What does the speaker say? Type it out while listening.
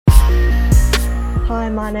Hi,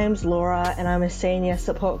 my name's Laura and I'm a Senior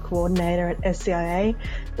Support Coordinator at SCIA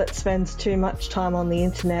that spends too much time on the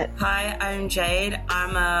internet. Hi, I'm Jade.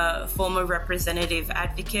 I'm a former representative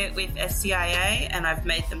advocate with SCIA and I've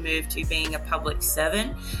made the move to being a public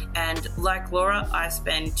servant. And like Laura, I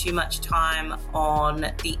spend too much time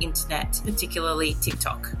on the internet, particularly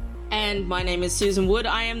TikTok. And my name is Susan Wood.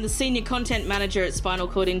 I am the Senior Content Manager at Spinal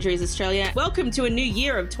Cord Injuries Australia. Welcome to a new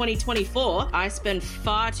year of 2024. I spend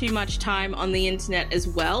far too much time on the internet as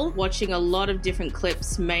well, watching a lot of different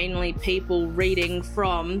clips, mainly people reading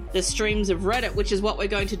from the streams of Reddit, which is what we're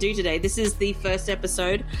going to do today. This is the first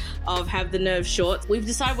episode of Have the Nerve Shorts. We've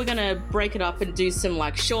decided we're going to break it up and do some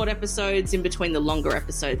short episodes in between the longer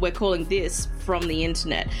episodes. We're calling this From the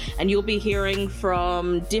Internet, and you'll be hearing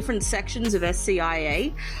from different sections of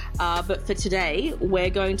SCIA. But for today,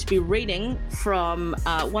 we're going to be reading from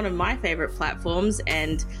one of my favourite platforms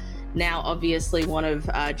and now obviously one of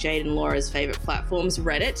Jade and Laura's favourite platforms,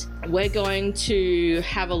 Reddit. We're going to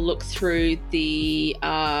have a look through the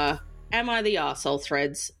Am I the Arsehole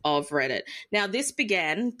threads of Reddit. Now, this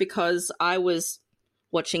began because I was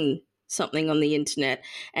watching something on the internet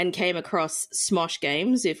and came across Smosh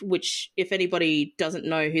Games, if anybody doesn't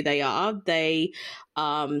know who they are, they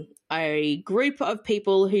a group of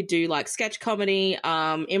people who do sketch comedy,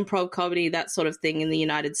 improv comedy, that sort of thing in the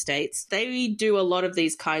United States. They do a lot of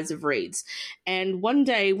these kinds of reads. And one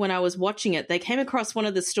day when I was watching it, they came across one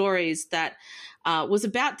of the stories that was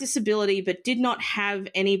about disability but did not have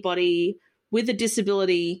anybody with a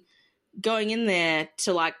disability going in there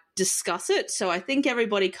to discuss it. So I think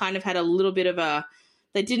everybody kind of had a little bit of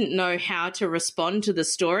they didn't know how to respond to the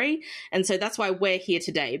story. And so that's why we're here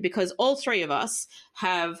today, because all three of us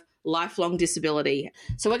have lifelong disability.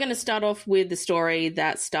 So we're going to start off with the story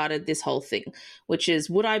that started this whole thing, which is,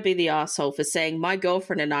 would I be the arsehole for saying my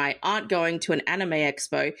girlfriend and I aren't going to an anime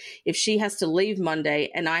expo if she has to leave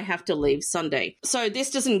Monday and I have to leave Sunday? So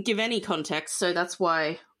this doesn't give any context, so that's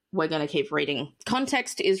why we're going to keep reading.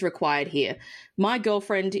 Context is required here. My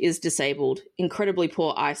girlfriend is disabled, incredibly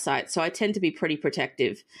poor eyesight, so I tend to be pretty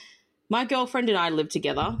protective. My girlfriend and I live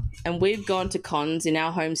together, and we've gone to cons in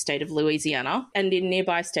our home state of Louisiana and in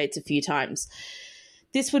nearby states a few times.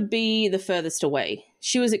 This would be the furthest away.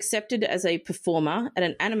 She was accepted as a performer at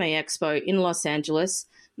an anime expo in Los Angeles,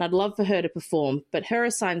 and I'd love for her to perform, but her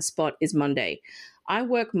assigned spot is Monday. I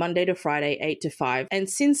work Monday to Friday, 8 to 5, and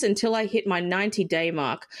since until I hit my 90-day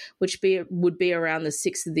mark, which would be around the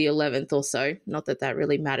 6th or the 11th or so, not that that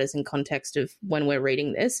really matters in context of when we're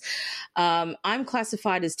reading this, I'm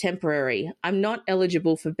classified as temporary. I'm not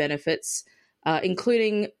eligible for benefits,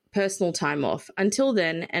 including personal time off. Until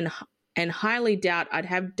then, and highly doubt I'd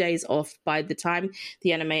have days off by the time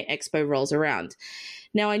the Anime Expo rolls around.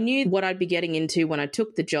 Now, I knew what I'd be getting into when I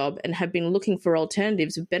took the job and have been looking for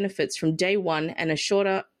alternatives with benefits from day one and a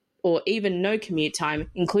shorter or even no commute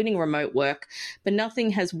time, including remote work, but nothing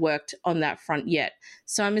has worked on that front yet.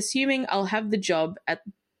 So I'm assuming I'll have the job at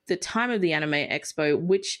the time of the Anime Expo,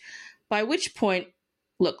 by which point,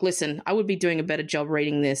 look, listen, I would be doing a better job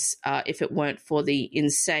reading this if it weren't for the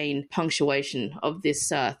insane punctuation of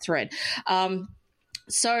this thread.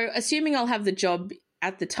 So assuming I'll have the job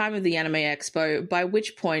at the time of the Anime Expo, by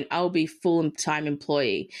which point I'll be full-time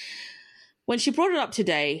employee. When she brought it up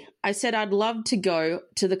today, I said I'd love to go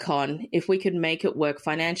to the con if we could make it work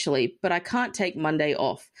financially, but I can't take Monday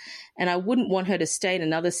off, and I wouldn't want her to stay in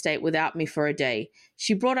another state without me for a day.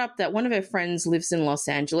 She brought up that one of her friends lives in Los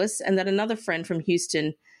Angeles and that another friend from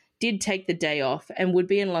Houston did take the day off and would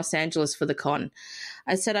be in Los Angeles for the con.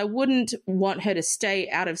 I said I wouldn't want her to stay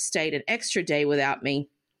out of state an extra day without me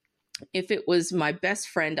if it was my best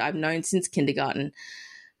friend I've known since kindergarten.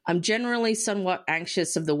 I'm generally somewhat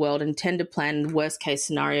anxious of the world and tend to plan the worst case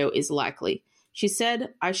scenario is likely. She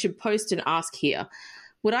said I should post and ask here.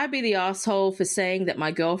 Would I be the asshole for saying that my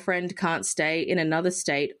girlfriend can't stay in another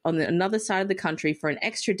state on the another side of the country for an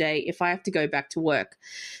extra day if I have to go back to work?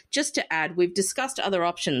 Just to add, we've discussed other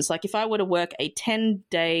options, like if I were to work a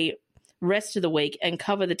 10-day rest of the week and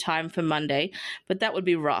cover the time for Monday, but that would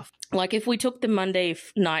be rough. Like if we took the Monday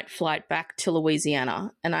night flight back to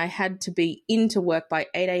Louisiana and I had to be into work by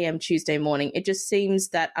 8 a.m. Tuesday morning, it just seems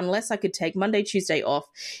that unless I could take Monday, Tuesday off,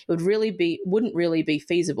 it wouldn't really be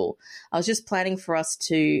feasible. I was just planning for us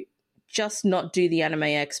to just not do the Anime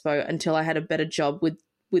Expo until I had a better job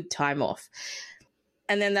with time off.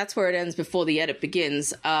 And then that's where it ends before the edit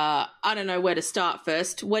begins. I don't know where to start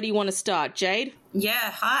first. Where do you want to start, Jade?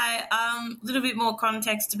 Yeah, hi. A little bit more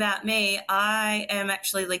context about me. I am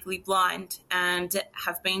actually legally blind and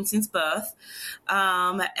have been since birth.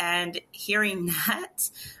 And hearing that,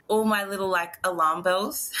 all my little alarm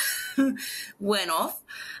bells went off.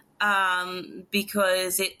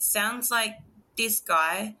 because it sounds like this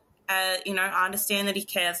guy, I understand that he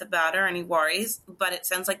cares about her and he worries, but it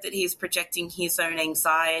sounds like that he's projecting his own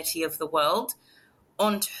anxiety of the world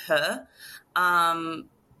onto her,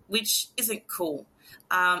 which isn't cool.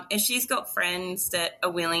 If she's got friends that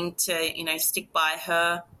are willing to, stick by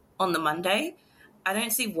her on the Monday, I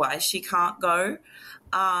don't see why she can't go.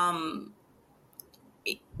 I'm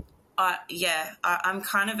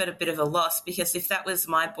kind of at a bit of a loss, because if that was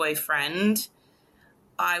my boyfriend,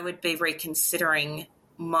 I would be reconsidering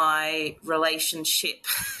my relationship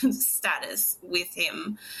status with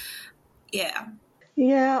him. Yeah.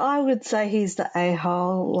 Yeah, I would say he's the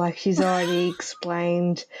a-hole. Like, she's already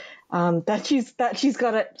explained that she's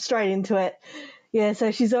got it straight into it. Yeah,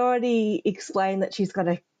 so she's already explained that she's got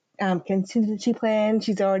a contingency plan.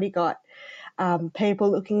 She's already got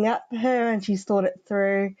people looking out for her, and she's thought it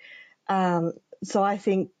through. So I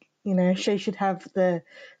think, she should have the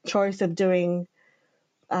choice of doing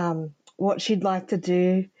what she'd like to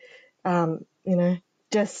do,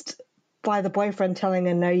 just by the boyfriend telling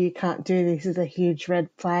her, no, you can't do this, is a huge red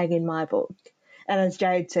flag in my book. And as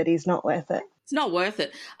Jade said, he's not worth it. It's not worth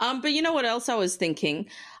it. But you know what else I was thinking?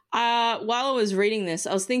 While I was reading this,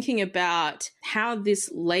 I was thinking about how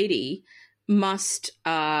this lady must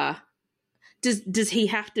does he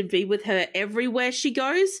have to be with her everywhere she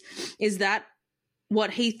goes? Is that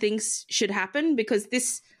what he thinks should happen? Because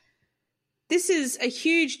this is a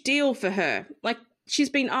huge deal for her. Like,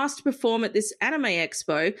 she's been asked to perform at this anime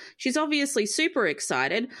expo. She's obviously super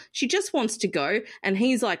excited. She just wants to go. And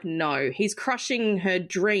he's like, no, he's crushing her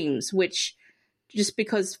dreams, which just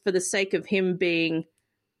because for the sake of him being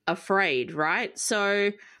afraid, right?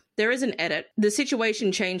 So there is an edit. The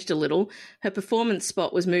situation changed a little. Her performance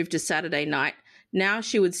spot was moved to Saturday night. Now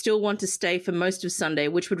she would still want to stay for most of Sunday,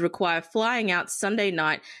 which would require flying out Sunday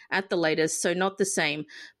night at the latest, so not the same.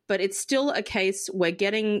 But it's still a case where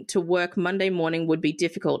getting to work Monday morning would be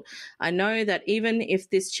difficult. I know that even if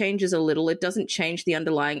this changes a little, it doesn't change the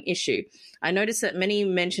underlying issue. I notice that many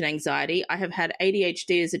mention anxiety. I have had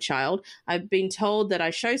ADHD as a child. I've been told that I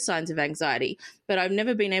show signs of anxiety, but I've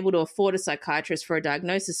never been able to afford a psychiatrist for a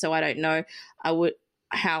diagnosis, so I don't know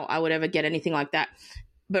how I would ever get anything like that.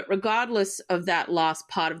 But regardless of that last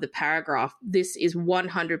part of the paragraph, this is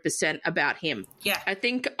 100% about him. Yeah. I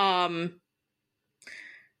think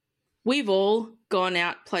we've all gone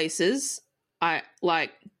out places, by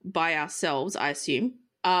ourselves, I assume,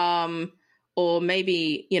 or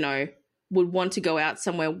maybe, would want to go out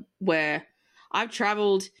somewhere where I've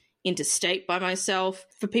traveled interstate by myself.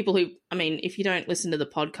 For people who, if you don't listen to the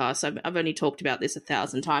podcast, I've only talked about this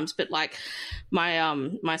 1,000 times, but like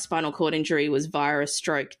my spinal cord injury was via a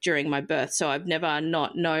stroke during my birth. So I've never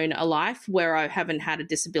not known a life where I haven't had a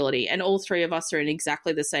disability, and all three of us are in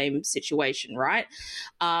exactly the same situation, right?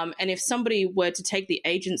 And if somebody were to take the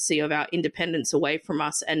agency of our independence away from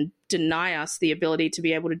us and deny us the ability to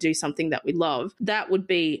be able to do something that we love, that would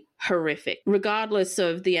be horrific. Regardless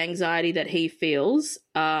of the anxiety that he feels,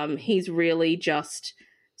 he's really just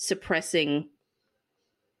suppressing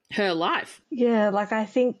her life. Yeah, like, I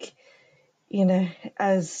think,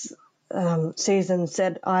 as Susan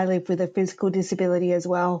said, I live with a physical disability as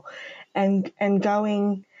well, and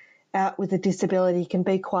going out with a disability can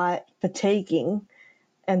be quite fatiguing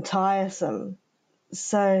and tiresome.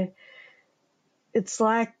 So it's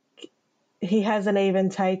like he hasn't even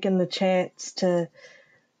taken the chance to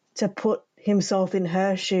put himself in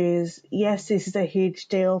her shoes. Yes, this is a huge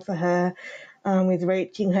deal for her, with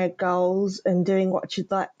reaching her goals and doing what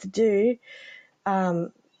she'd like to do,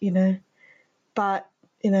 but,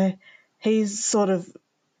 he's sort of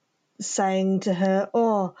saying to her,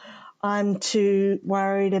 oh, I'm too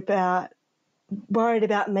worried about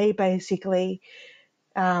me, basically.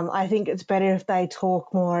 I think it's better if they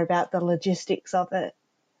talk more about the logistics of it.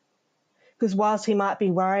 Because whilst he might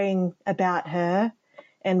be worrying about her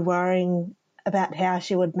and worrying about how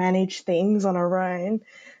she would manage things on her own,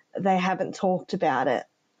 they haven't talked about it.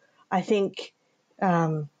 I think,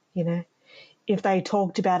 if they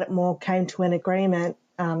talked about it more, came to an agreement,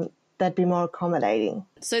 they'd be more accommodating.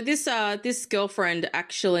 So this girlfriend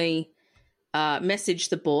actually messaged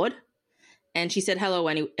the board, and she said, hello,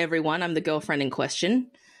 everyone. I'm the girlfriend in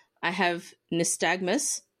question. I have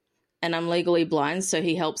nystagmus, and I'm legally blind, so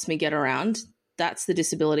he helps me get around. That's the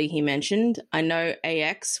disability he mentioned. I know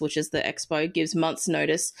AX, which is the expo, gives months'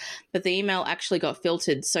 notice, but the email actually got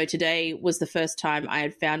filtered. So today was the first time I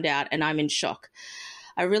had found out, and I'm in shock.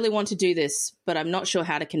 I really want to do this, but I'm not sure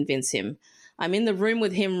how to convince him. I'm in the room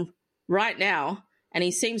with him right now, and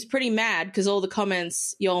he seems pretty mad because all the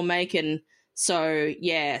comments y'all making. So,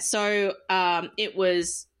 yeah. So it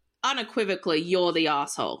was unequivocally you're the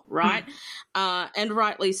asshole, right? And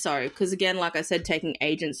rightly so, because again, like I said, taking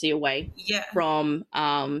agency away from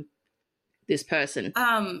this person.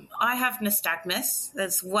 I have nystagmus.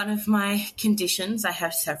 That's one of my conditions. I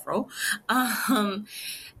have several. And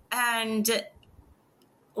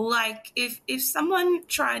like if someone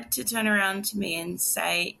tried to turn around to me and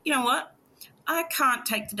say, you know what, I can't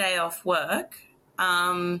take the day off work,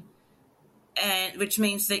 and which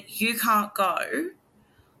means that you can't go,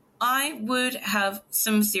 I would have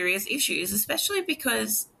some serious issues, especially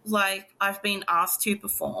because like I've been asked to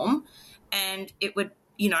perform and it would,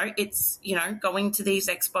 it's, going to these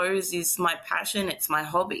expos is my passion. It's my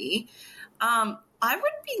hobby. I would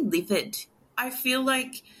be livid. I feel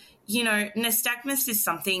like, nystagmus is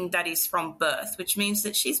something that is from birth, which means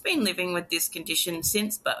that she's been living with this condition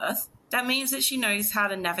since birth. That means that she knows how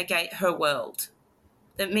to navigate her world.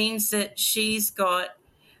 That means that she's got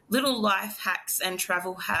little life hacks and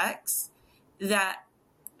travel hacks that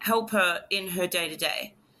help her in her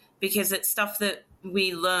day-to-day, because it's stuff that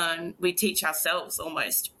we learn, we teach ourselves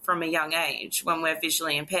almost from a young age when we're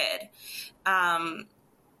visually impaired.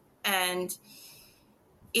 And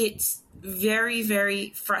it's very,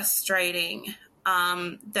 very frustrating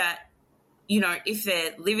that, if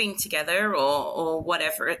they're living together or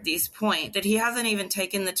whatever at this point, that he hasn't even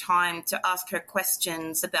taken the time to ask her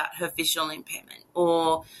questions about her visual impairment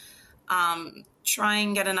or try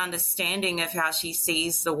and get an understanding of how she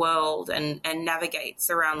sees the world and navigates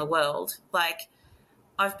around the world. Like,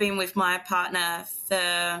 I've been with my partner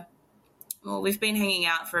we've been hanging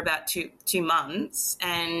out for about two months,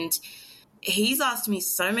 and he's asked me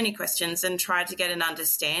so many questions and tried to get an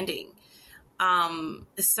understanding.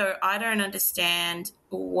 So I don't understand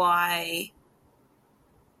why,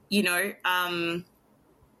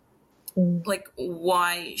 like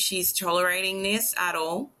why she's tolerating this at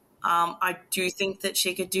all. I do think that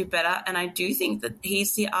she could do better, and I do think that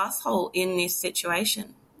he's the asshole in this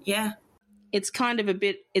situation. Yeah. It's kind of a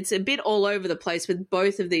bit all over the place with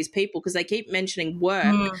both of these people, because they keep mentioning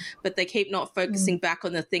work, but they keep not focusing back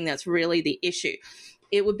on the thing that's really the issue.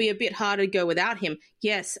 It would be a bit harder to go without him.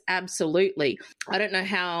 Yes, absolutely. I don't know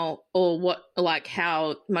how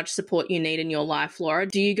much support you need in your life, Laura.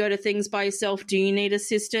 Do you go to things by yourself? Do you need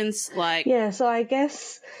assistance? So I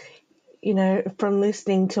guess, from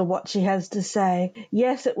listening to what she has to say,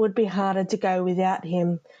 yes, it would be harder to go without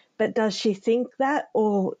him. But does she think that,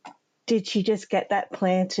 or did she just get that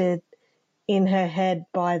planted in her head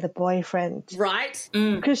by the boyfriend? Right.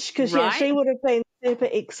 Because yeah, she would have been super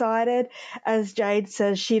excited. As Jade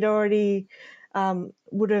says, she'd already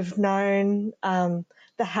would have known the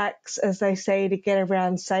hacks, as they say, to get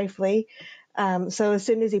around safely. So as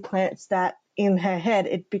soon as he plants that in her head,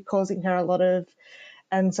 it'd be causing her a lot of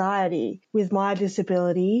anxiety. With my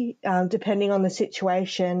disability, depending on the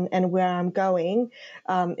situation and where I'm going,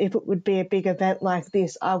 if it would be a big event like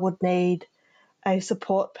this, I would need a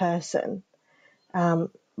support person.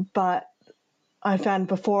 But I found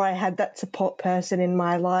before I had that support person in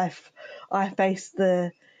my life, I faced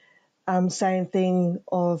the same thing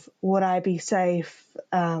of, would I be safe?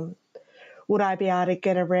 Would I be able to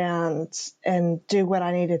get around and do what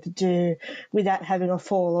I needed to do without having a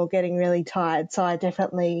fall or getting really tired? So I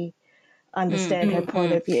definitely understand her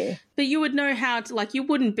point of view. But you would know how to, you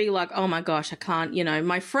wouldn't be like, oh my gosh, I can't,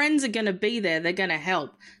 my friends are going to be there. They're going to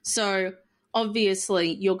help. So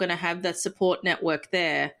obviously you're going to have that support network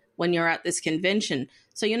there when you're at this convention.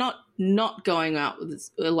 So you're not going out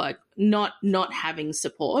with not having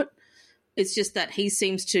support. It's just that he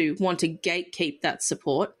seems to want to gatekeep that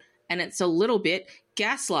support, and it's a little bit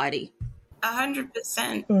gaslighty.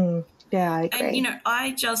 100%. Yeah, I agree. And,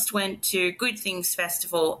 I just went to Good Things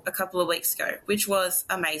Festival a couple of weeks ago, which was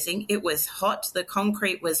amazing. It was hot. The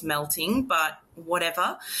concrete was melting, but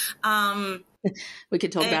whatever. We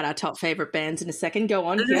could talk about our top favourite bands in a second. Go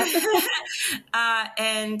on. Yeah.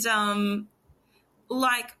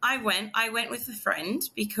 I went with a friend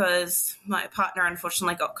because my partner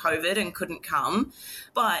unfortunately got COVID and couldn't come.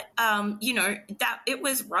 But, that it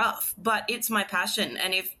was rough, but it's my passion.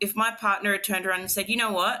 And if my partner had turned around and said, you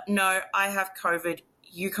know what, no, I have COVID,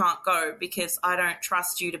 you can't go because I don't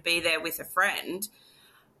trust you to be there with a friend.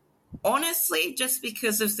 Honestly, just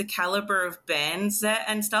because of the caliber of bands there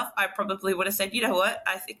and stuff, I probably would have said, you know what,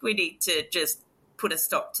 I think we need to just put a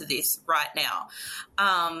stop to this right now.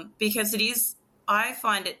 Because I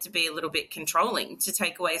find it to be a little bit controlling to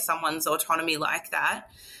take away someone's autonomy like that.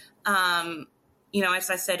 As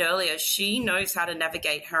I said earlier, she knows how to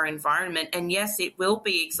navigate her environment, and yes, it will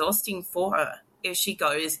be exhausting for her if she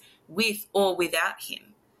goes with or without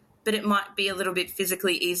him. But it might be a little bit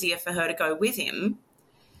physically easier for her to go with him.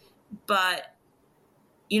 But,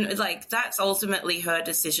 like that's ultimately her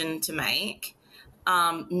decision to make,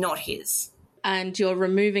 not his. And you're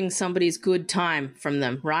removing somebody's good time from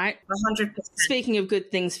them, right? 100%. Speaking of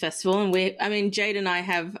Good Things Festival, and Jade and I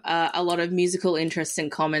have a lot of musical interests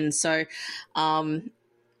in common. So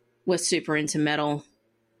we're super into metal,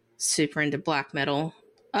 super into black metal.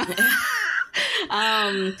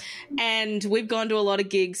 And we've gone to a lot of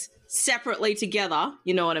gigs separately together,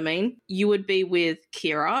 you know what I mean? You would be with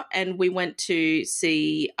Kira, and we went to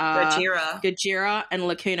see Gojira and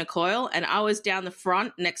Lacuna Coil, and I was down the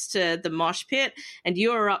front next to the mosh pit, and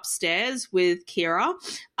you were upstairs with Kira,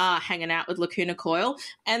 hanging out with Lacuna Coil.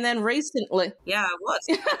 And then recently... Yeah, I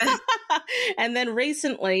was. And then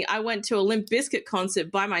recently I went to a Limp Bizkit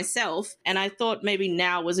concert by myself, and I thought maybe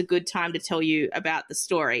now was a good time to tell you about the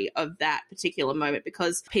story of that particular moment,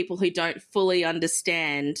 because people who don't fully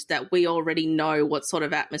understand that we already know what sort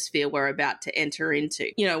of atmosphere we're about to enter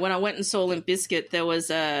into. You know, when I went and saw Limp Bizkit, there was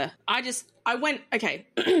backtrack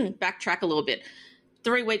a little bit.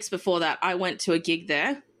 3 weeks before that, I went to a gig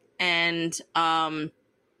there, and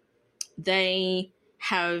they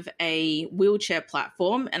have a wheelchair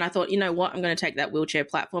platform, and I thought, you know what, I'm going to take that wheelchair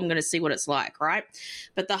platform, I'm going to see what it's like, right?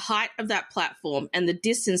 But the height of that platform and the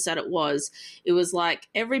distance that it was like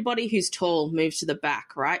everybody who's tall moves to the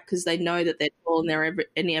back, right? Because they know that they're tall and they're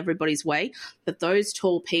in everybody's way, but those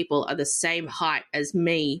tall people are the same height as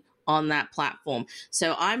me on that platform.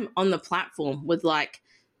 So I'm on the platform with like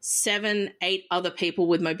 7, 8 other people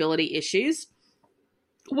with mobility issues.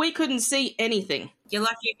 We couldn't see anything. You're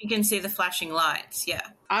lucky if you can see the flashing lights, yeah.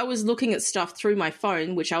 I was looking at stuff through my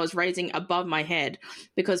phone, which I was raising above my head,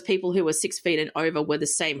 because people who were 6 feet and over were the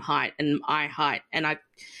same height and eye height, and it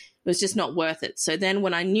was just not worth it. So then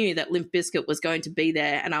when I knew that Limp Bizkit was going to be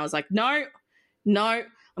there, and I was like, no,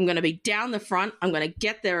 I'm going to be down the front. I'm going to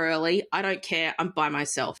get there early. I don't care. I'm by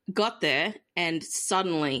myself. Got there, and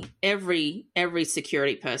suddenly every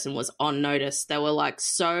security person was on notice. They were like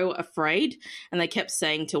so afraid, and they kept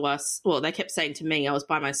saying to me, I was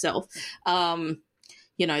by myself,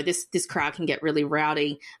 you know, this crowd can get really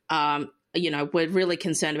rowdy. You know, we're really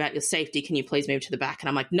concerned about your safety. Can you please move to the back? And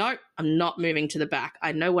I'm like, no, I'm not moving to the back.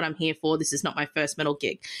 I know what I'm here for. This is not my first metal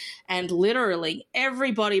gig. And literally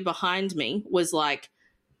everybody behind me was like,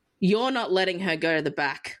 you're not letting her go to the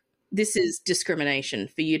back. This is discrimination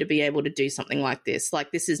for you to be able to do something like this.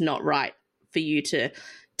 Like, this is not right for you to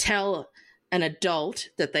tell an adult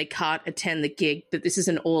that they can't attend the gig, that this is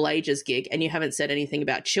an all ages gig, and you haven't said anything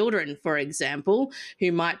about children, for example,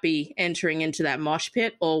 who might be entering into that mosh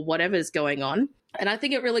pit or whatever's going on. And I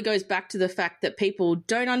think it really goes back to the fact that people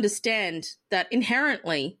don't understand that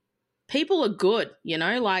inherently people are good, you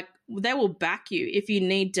know, like they will back you if you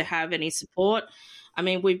need to have any support. I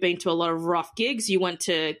mean, we've been to a lot of rough gigs. You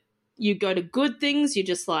go to Good Things, you're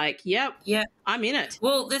just like, yep, I'm in it.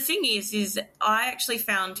 Well, the thing is I actually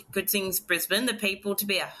found Good Things Brisbane, the people, to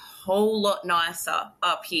be a whole lot nicer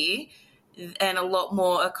up here and a lot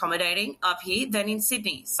more accommodating up here than in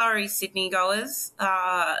Sydney. Sorry, Sydney goers,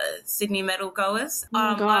 Sydney metal goers.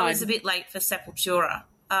 I was a bit late for Sepultura.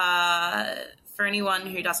 For anyone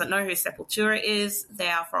who doesn't know who Sepultura is, they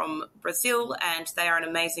are from Brazil, and they are an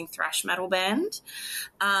amazing thrash metal band.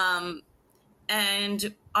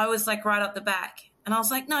 And I was like right up the back, and I was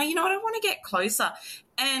like, no, you know what? I want to get closer.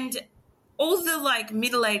 And all the like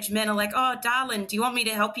middle-aged men are like, oh, darling, do you want me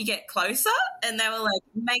to help you get closer? And they were like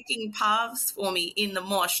making paths for me in the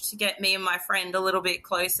mosh to get me and my friend a little bit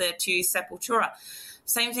closer to Sepultura.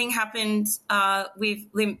 Same thing happened with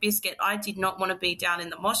Limp Bizkit. I did not want to be down in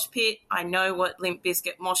the mosh pit. I know what Limp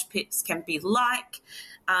Bizkit mosh pits can be like.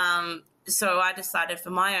 So I decided for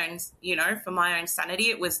my own sanity,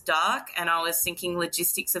 it was dark, and I was thinking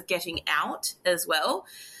logistics of getting out as well.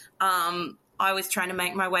 I was trying to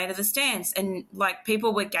make my way to the stands, and like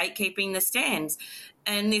people were gatekeeping the stands,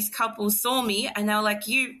 and this couple saw me and they were like,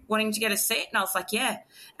 you wanting to get a seat? And I was like, yeah.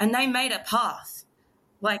 And they made a path.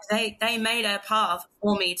 Like they made a path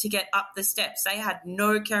for me to get up the steps. They had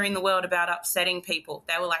no care in the world about upsetting people.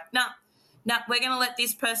 They were like, nah, we're going to let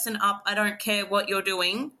this person up. I don't care what you're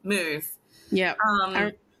doing. Move. Yeah.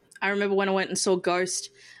 I remember when I went and saw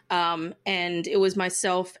Ghost, and it was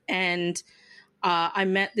myself, and I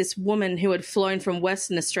met this woman who had flown from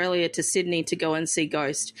Western Australia to Sydney to go and see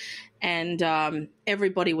Ghost, and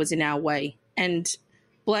everybody was in our way. And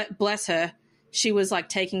bless her, she was like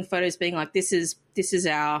taking photos, being like, this is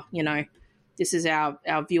our, you know, this is our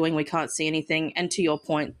viewing, we can't see anything. And to your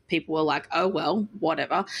point, people were like, oh, well,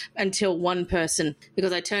 whatever, until one person,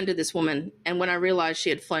 because I turned to this woman, and when I realized she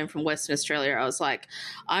had flown from Western Australia, I was like,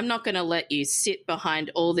 I'm not going to let you sit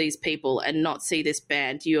behind all these people and not see this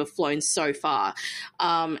band. You have flown so far.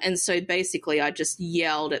 And so basically I just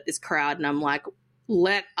yelled at this crowd, and I'm like,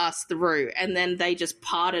 let us through. And then they just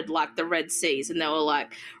parted like the Red Seas, and they were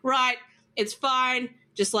like, right, it's fine,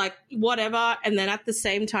 just like whatever. And then at the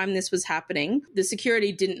same time this was happening, the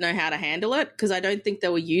security didn't know how to handle it, because I don't think they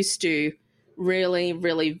were used to really,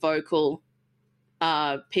 really vocal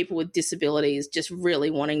people with disabilities just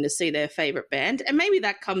really wanting to see their favorite band. And maybe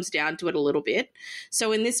that comes down to it a little bit.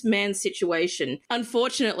 So in this man's situation,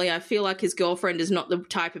 unfortunately, I feel like his girlfriend is not the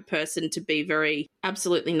type of person to be very,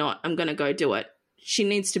 absolutely not, I'm going to go do it. She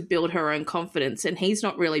needs to build her own confidence, and he's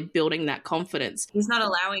not really building that confidence. He's not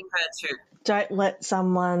allowing her to. Don't let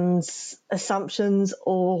someone's assumptions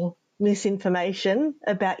or misinformation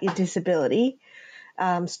about your disability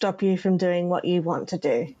stop you from doing what you want to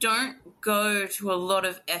do. Don't go to a lot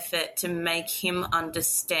of effort to make him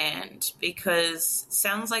understand, because it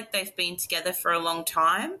sounds like they've been together for a long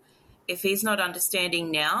time. If he's not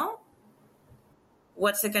understanding now,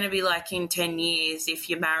 what's it going to be like in 10 years if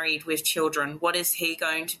you're married with children? What is he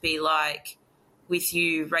going to be like with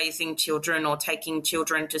you raising children or taking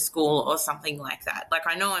children to school or something like that? Like,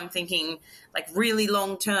 I know I'm thinking like really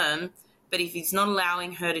long term, but if he's not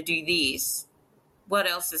allowing her to do this, what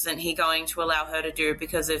else isn't he going to allow her to do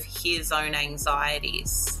because of his own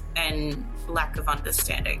anxieties and lack of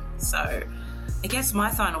understanding? So I guess my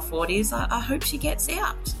final thought is I hope she gets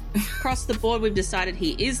out. Across the board, we've decided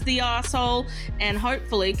he is the arsehole, and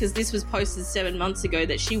hopefully, because this was posted 7 months ago,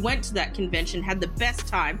 that she went to that convention, had the best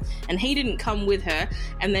time, and he didn't come with her,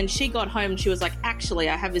 and then she got home and she was like, actually,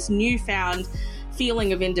 I have this newfound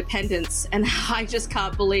feeling of independence, and I just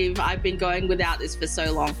can't believe I've been going without this for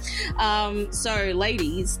so long. So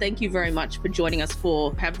ladies, thank you very much for joining us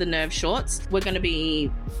for Have the Nerve Shorts. We're going to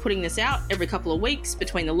be putting this out every couple of weeks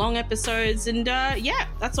between the long episodes, and yeah,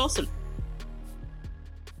 that's awesome.